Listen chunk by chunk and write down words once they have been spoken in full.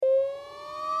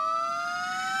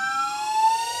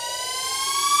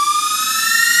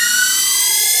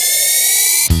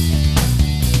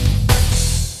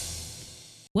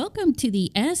Welcome to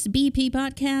the SBP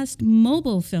Podcast,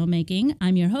 Mobile Filmmaking.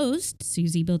 I'm your host,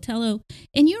 Susie Botello,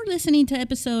 and you're listening to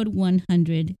episode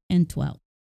 112.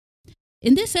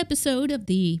 In this episode of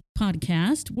the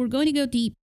podcast, we're going to go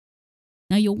deep.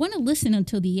 Now, you'll want to listen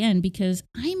until the end because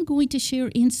I'm going to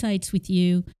share insights with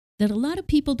you that a lot of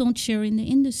people don't share in the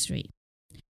industry.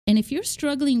 And if you're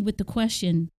struggling with the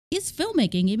question, is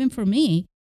filmmaking even for me?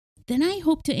 Then I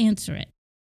hope to answer it.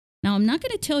 Now, I'm not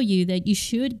going to tell you that you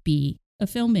should be a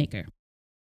filmmaker,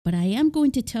 but I am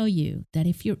going to tell you that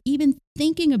if you're even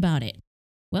thinking about it,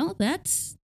 well,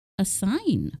 that's a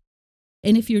sign.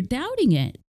 And if you're doubting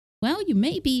it, well, you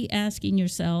may be asking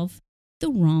yourself the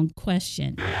wrong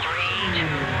question.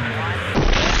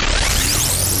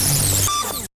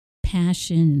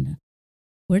 Passion.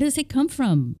 Where does it come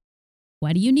from?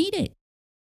 Why do you need it?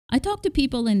 I talk to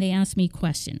people and they ask me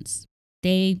questions.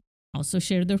 They also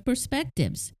share their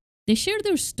perspectives. They share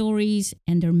their stories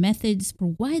and their methods for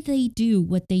why they do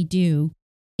what they do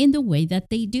in the way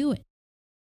that they do it.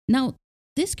 Now,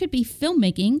 this could be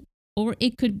filmmaking or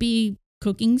it could be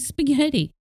cooking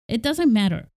spaghetti. It doesn't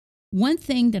matter. One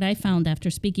thing that I found after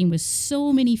speaking with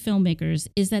so many filmmakers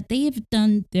is that they have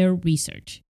done their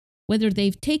research. Whether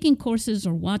they've taken courses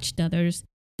or watched others,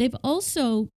 they've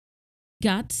also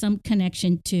got some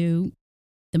connection to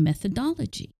the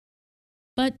methodology.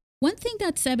 But one thing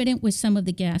that's evident with some of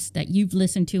the guests that you've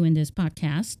listened to in this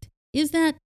podcast is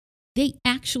that they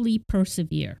actually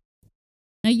persevere.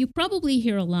 Now, you probably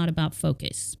hear a lot about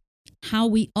focus, how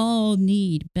we all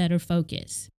need better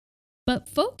focus. But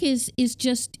focus is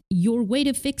just your way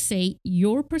to fixate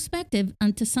your perspective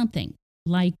onto something,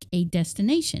 like a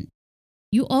destination.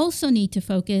 You also need to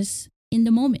focus in the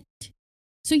moment.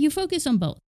 So you focus on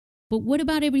both. But what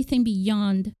about everything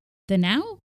beyond the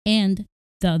now and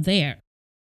the there?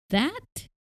 That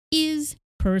is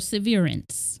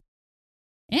perseverance.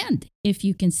 And if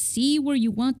you can see where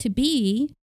you want to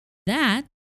be, that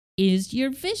is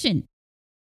your vision.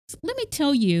 So let me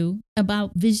tell you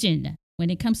about vision. When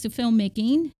it comes to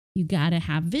filmmaking, you gotta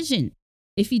have vision.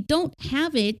 If you don't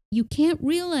have it, you can't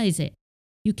realize it.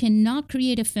 You cannot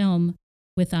create a film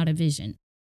without a vision.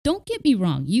 Don't get me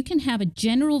wrong, you can have a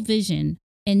general vision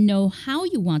and know how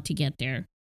you want to get there,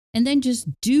 and then just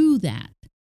do that.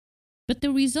 But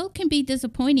the result can be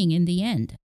disappointing in the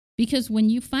end, because when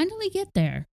you finally get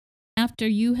there, after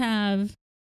you have,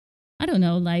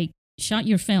 shot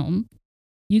your film,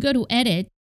 you go to edit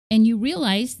and you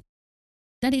realize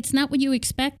that it's not what you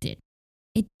expected.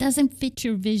 It doesn't fit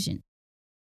your vision.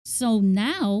 So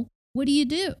now, what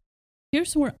do?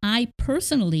 Here's where I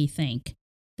personally think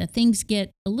that things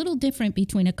get a little different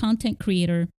between a content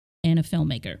creator and a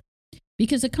filmmaker.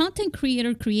 Because a content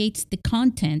creator creates the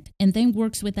content and then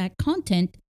works with that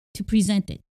content to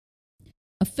present it.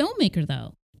 A filmmaker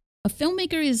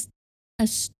is a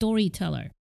storyteller.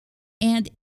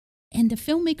 And the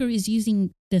filmmaker is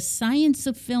using the science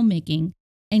of filmmaking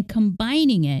and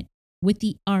combining it with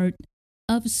the art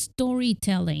of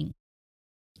storytelling.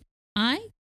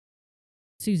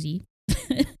 Susie,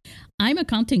 I'm a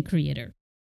content creator.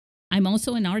 I'm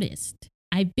also an artist.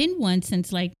 I've been one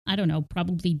since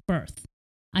probably birth.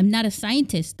 I'm not a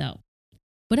scientist though,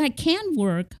 but I can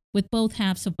work with both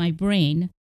halves of my brain.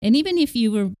 And even if you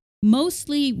were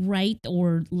mostly right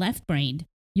or left-brained,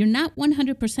 you're not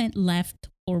 100% left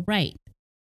or right.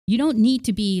 You don't need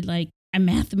to be like a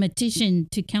mathematician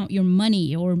to count your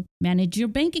money or manage your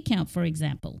bank account, for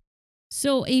example.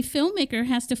 So a filmmaker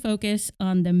has to focus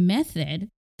on the method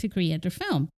to create their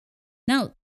film.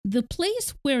 Now, the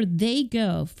place where they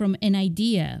go from an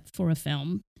idea for a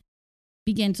film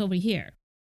begins over here.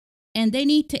 And they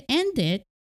need to end it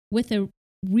with a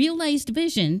realized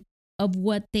vision of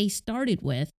what they started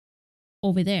with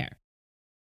over there.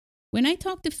 When I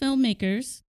talk to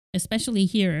filmmakers, especially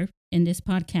here in this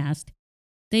podcast,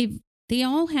 they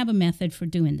all have a method for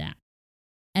doing that.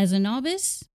 As a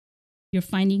novice, you're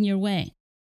finding your way.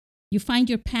 You find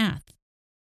your path.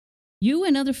 You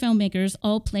and other filmmakers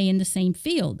all play in the same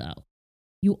field, though.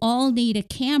 You all need a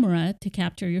camera to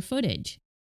capture your footage.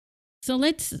 So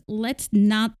let's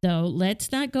not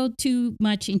go too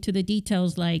much into the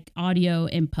details like audio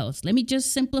and post. Let me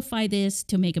just simplify this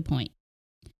to make a point.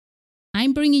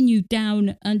 I'm bringing you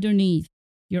down underneath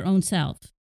your own self.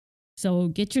 So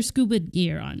get your scuba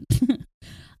gear on.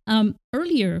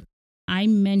 Earlier, I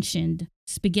mentioned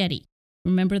spaghetti.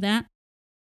 Remember that?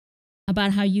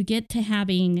 About how you get to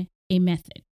having a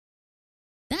method.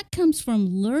 That comes from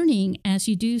learning as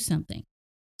you do something.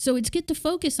 So it's good to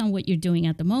focus on what you're doing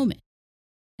at the moment.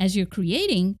 As you're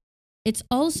creating, it's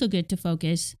also good to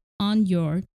focus on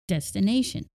your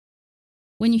destination.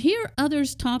 When you hear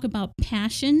others talk about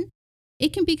passion,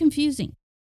 it can be confusing.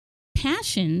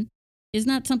 passion is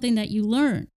not something that you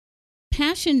learn.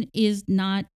 Passion is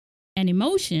not an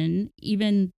emotion,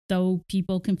 even though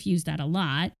people confuse that a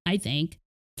lot, I think,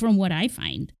 from what I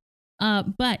find.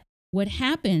 But what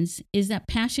happens is that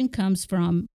passion comes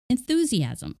from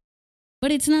enthusiasm,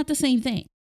 but it's not the same thing.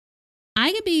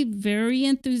 I can be very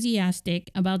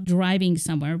enthusiastic about driving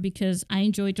somewhere because I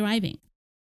enjoy driving.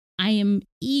 I am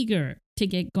eager to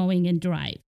get going and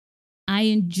drive. I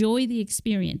enjoy the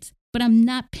experience, but I'm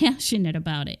not passionate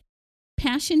about it.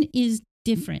 Passion is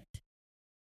different.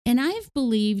 And I've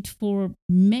believed for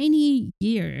many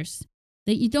years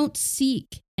that you don't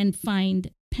seek and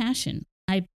find passion.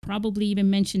 I probably even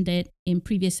mentioned it in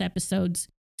previous episodes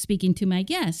speaking to my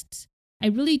guests. I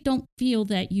really don't feel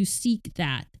that you seek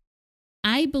that.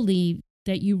 I believe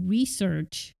that you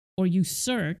research or you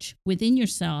search within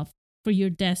yourself for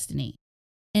your destiny,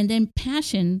 and then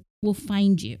passion will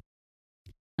find you.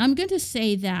 I'm going to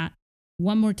say that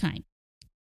one more time.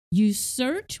 You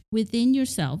search within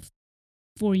yourself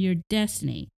for your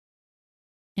destiny,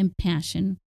 and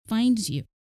passion finds you.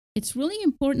 It's really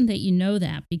important that you know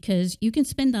that, because you can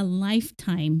spend a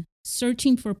lifetime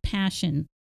searching for passion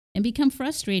and become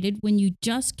frustrated when you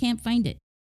just can't find it.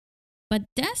 But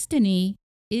destiny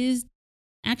is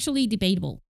actually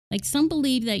debatable. Like, some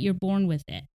believe that you're born with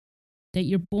it, that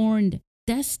you're born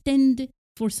destined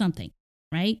for something,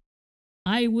 right?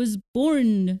 I was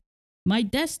born, my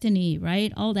destiny,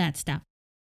 right? All that stuff.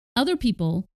 Other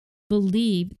people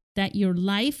believe that your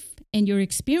life and your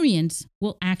experience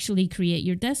will actually create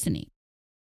your destiny.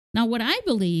 Now, what I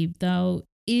believe, though,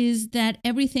 is that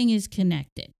everything is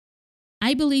connected.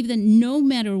 I believe that no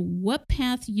matter what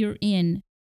path you're in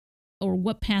or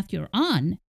what path you're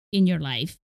on in your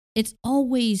life, it's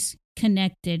always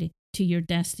connected to your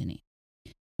destiny.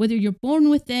 Whether you're born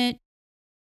with it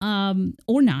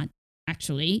or not,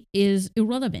 actually, is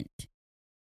irrelevant.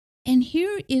 And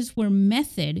here is where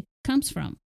method comes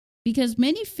from, because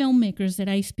many filmmakers that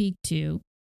I speak to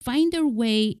find their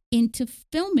way into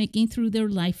filmmaking through their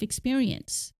life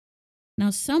experience. Now,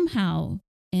 somehow,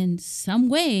 in some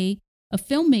way, a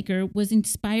filmmaker was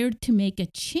inspired to make a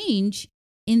change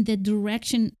in the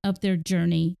direction of their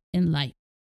journey in life.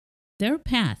 Their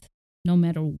path, no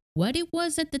matter what it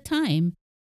was at the time,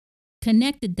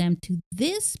 connected them to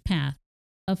this path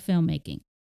of filmmaking.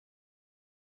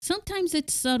 Sometimes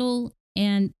it's subtle,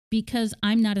 and because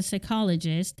I'm not a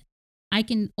psychologist, I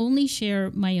can only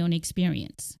share my own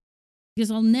experience.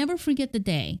 Because I'll never forget the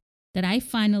day that I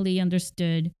finally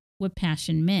understood what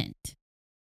passion meant.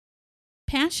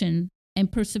 Passion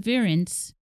and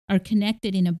perseverance are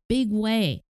connected in a big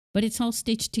way, but it's all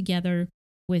stitched together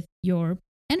with your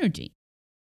energy.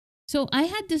 So I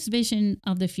had this vision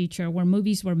of the future where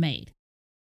movies were made.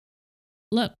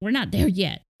 Look, we're not there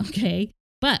yet, okay?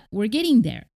 But we're getting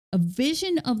there. A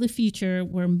vision of the future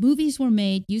where movies were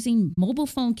made using mobile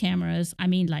phone cameras. I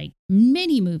mean, like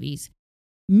many movies.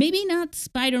 Maybe not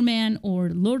Spider-Man or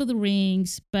Lord of the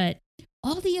Rings, but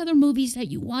all the other movies that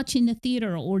you watch in the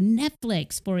theater or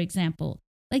Netflix, for example.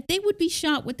 Like, they would be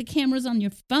shot with the cameras on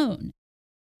your phone.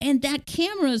 And that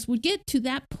cameras would get to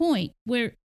that point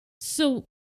where, so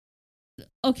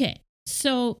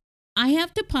I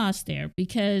have to pause there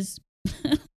because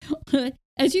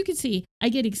as you can see, I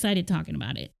get excited talking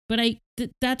about it, but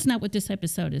that's not what this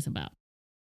episode is about.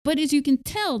 But as you can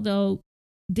tell, though,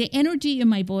 the energy in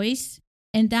my voice,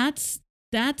 and that's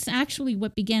actually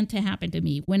what began to happen to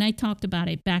me when I talked about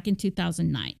it back in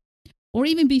 2009, or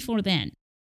even before then,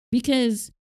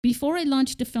 because before I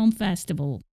launched the film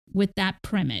festival with that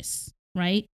premise,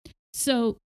 right?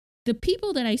 So the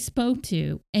people that I spoke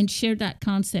to and shared that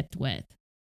concept with,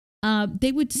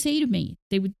 they would say to me,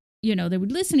 they would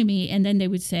listen to me, and then they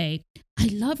would say, I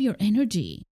love your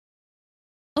energy.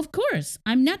 Of course,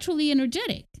 I'm naturally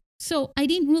energetic, so I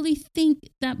didn't really think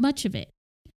that much of it.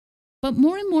 But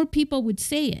more and more people would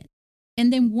say it.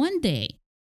 And then one day,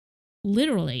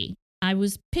 literally, I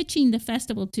was pitching the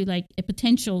festival to like a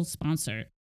potential sponsor.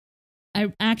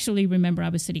 I actually remember I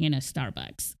was sitting in a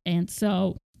Starbucks. And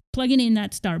so plugging in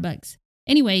that Starbucks.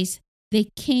 Anyways, they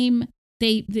came,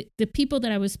 the people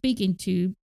that I was speaking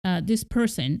to, this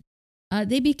person,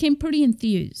 they became pretty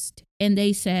enthused. And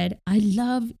they said, I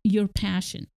love your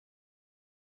passion.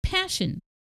 Passion.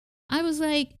 I was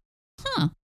like, huh.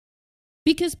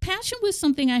 Because passion was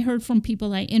something I heard from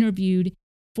people I interviewed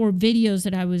for videos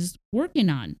that I was working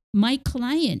on. My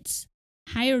clients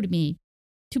hired me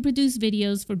to produce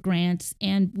videos for grants,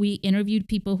 and we interviewed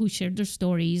people who shared their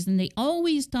stories, and they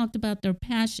always talked about their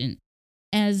passion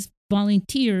as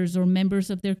volunteers or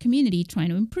members of their community trying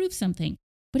to improve something.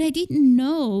 But I didn't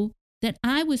know that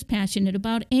I was passionate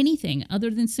about anything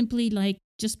other than simply like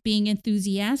just being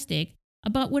enthusiastic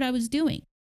about what I was doing.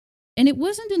 And it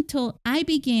wasn't until I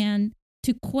began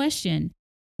to question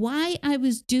why I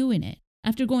was doing it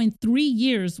after going 3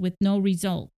 years with no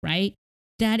result, right?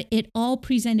 That it all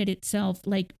presented itself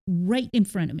like right in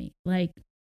front of me, like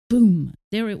boom,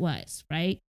 there it was,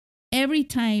 right? Every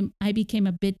time I became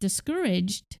a bit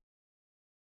discouraged,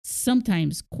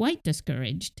 sometimes quite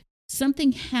discouraged,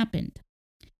 something happened.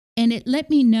 And it let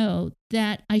me know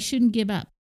that I shouldn't give up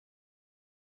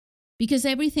because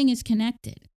everything is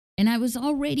connected. And I was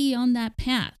already on that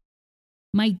path.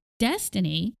 My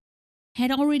destiny had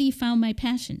already found my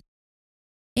passion.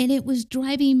 And it was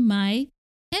driving my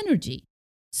energy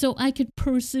so I could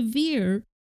persevere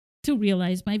to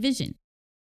realize my vision.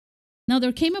 Now,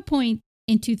 there came a point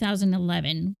in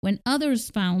 2011 when others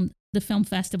found the film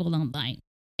festival online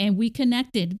and we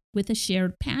connected with a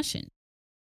shared passion.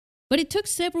 But it took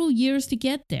several years to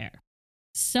get there.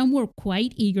 Some were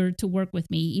quite eager to work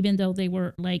with me, even though they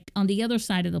were like on the other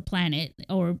side of the planet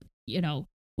or,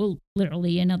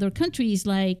 literally in other countries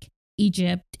like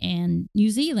Egypt and New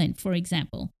Zealand, for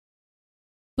example.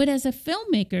 But as a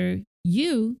filmmaker,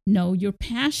 you know your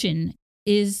passion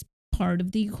is part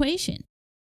of the equation.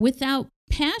 Without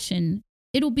passion,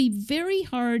 it'll be very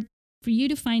hard for you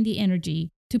to find the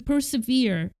energy to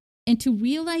persevere and to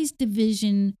realize the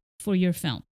vision for your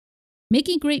film.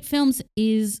 Making great films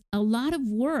is a lot of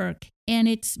work and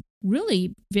it's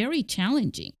really very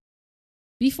challenging.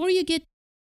 Before you get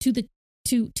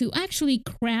to actually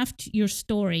craft your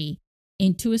story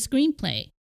into a screenplay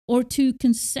or to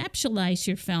conceptualize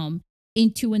your film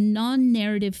into a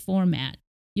non-narrative format,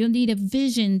 you'll need a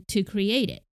vision to create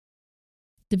it.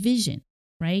 The vision,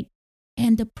 right?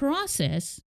 And the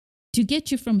process to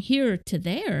get you from here to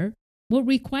there will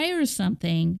require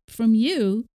something from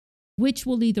you which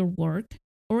will either work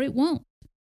or it won't.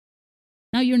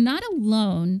 Now, you're not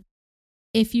alone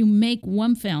if you make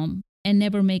one film and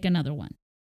never make another one.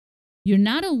 You're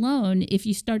not alone if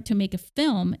you start to make a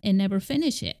film and never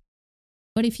finish it.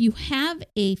 But if you have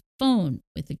a phone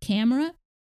with a camera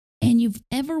and you've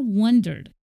ever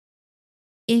wondered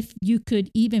if you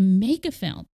could even make a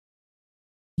film,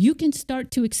 you can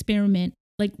start to experiment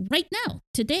like right now,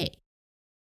 today.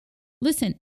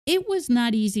 Listen, it was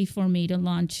not easy for me to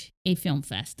launch a film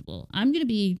festival. I'm going to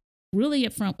be really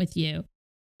upfront with you.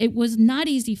 It was not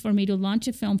easy for me to launch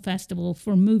a film festival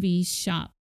for movies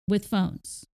shot with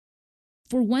phones.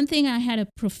 For one thing, I had a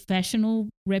professional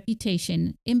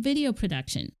reputation in video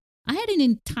production. I had an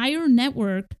entire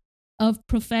network of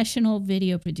professional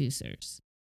video producers.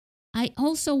 I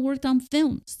also worked on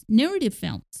films, narrative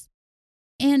films,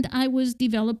 and I was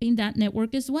developing that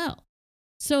network as well.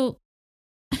 So,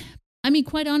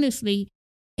 quite honestly,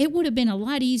 it would have been a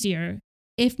lot easier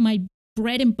if my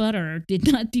bread and butter did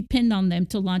not depend on them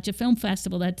to launch a film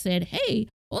festival that said, hey,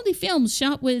 only films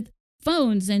shot with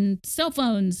phones and cell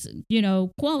phones,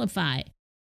 qualify.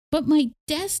 But my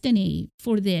destiny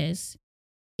for this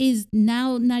is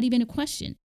now not even a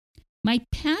question. My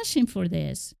passion for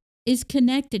this is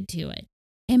connected to it.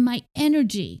 And my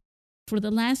energy for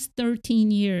the last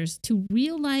 13 years to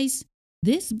realize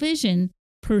this vision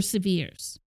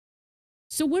perseveres.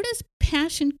 So where does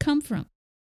passion come from?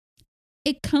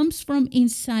 It comes from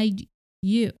inside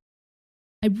you.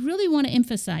 I really want to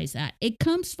emphasize that. It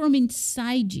comes from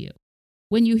inside you.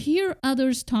 When you hear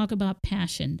others talk about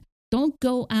passion, don't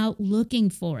go out looking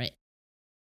for it.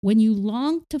 When you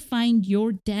long to find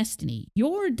your destiny,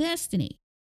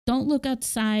 don't look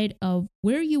outside of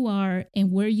where you are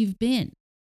and where you've been.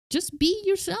 Just be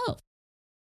yourself.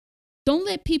 Don't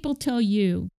let people tell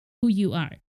you who you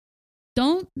are.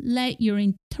 Don't let your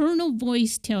internal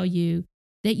voice tell you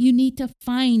that you need to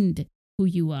find who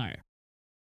you are.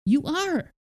 You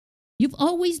are. You've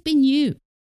always been you.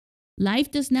 Life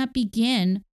does not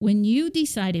begin when you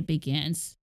decide it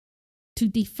begins to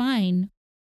define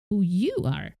who you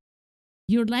are.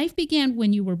 Your life began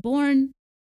when you were born.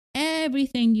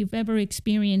 Everything you've ever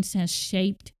experienced has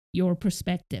shaped your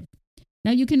perspective.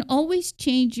 Now, you can always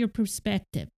change your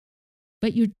perspective,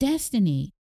 but your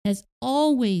destiny has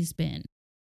always been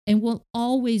and will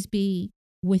always be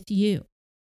with you.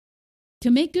 To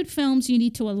make good films, you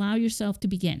need to allow yourself to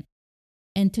begin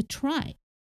and to try.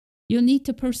 You'll need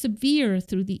to persevere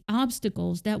through the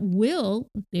obstacles that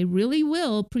they really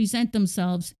will present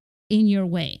themselves in your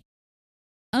way,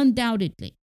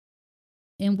 undoubtedly.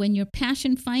 And when your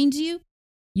passion finds you,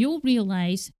 you'll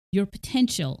realize your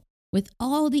potential with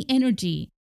all the energy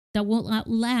that will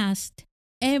outlast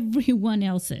everyone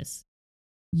else's.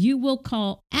 You will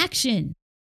call action.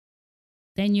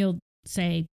 Then you'll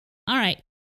say, all right,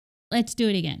 let's do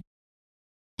it again.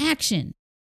 Action.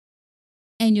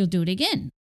 And you'll do it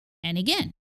again. and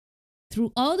again.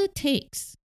 Through all the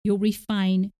takes, you'll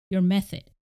refine your method.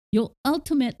 You'll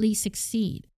ultimately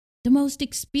succeed. The most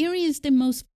experienced and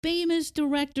most famous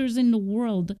directors in the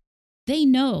world, they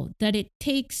know that it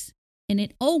takes, and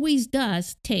it always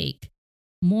does take,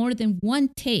 more than one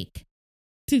take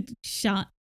to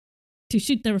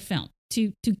shoot their film,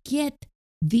 to get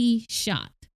the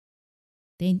shot.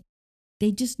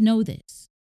 They just know this.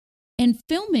 And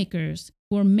filmmakers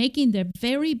who are making their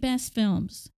very best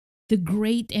films, the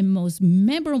great and most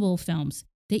memorable films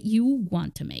that you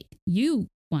want to make. You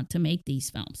want to make these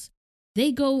films.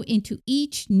 They go into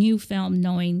each new film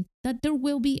knowing that there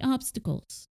will be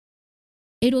obstacles.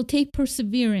 It'll take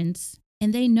perseverance,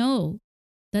 and they know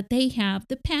that they have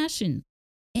the passion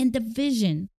and the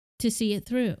vision to see it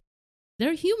through.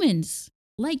 They're humans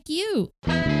like you.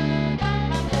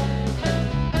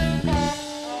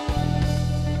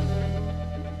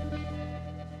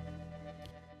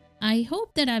 I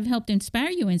hope that I've helped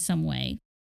inspire you in some way.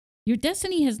 Your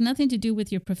destiny has nothing to do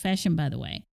with your profession, by the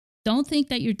way. Don't think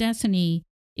that your destiny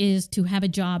is to have a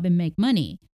job and make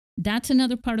money. That's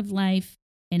another part of life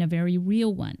and a very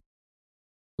real one.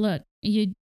 Look,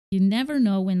 you never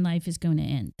know when life is going to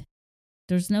end.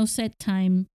 There's no set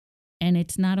time, and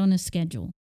it's not on a schedule.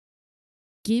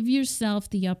 Give yourself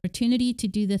the opportunity to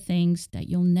do the things that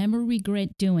you'll never regret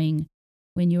doing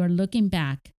when you are looking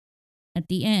back at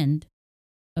the end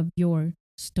of your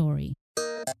story.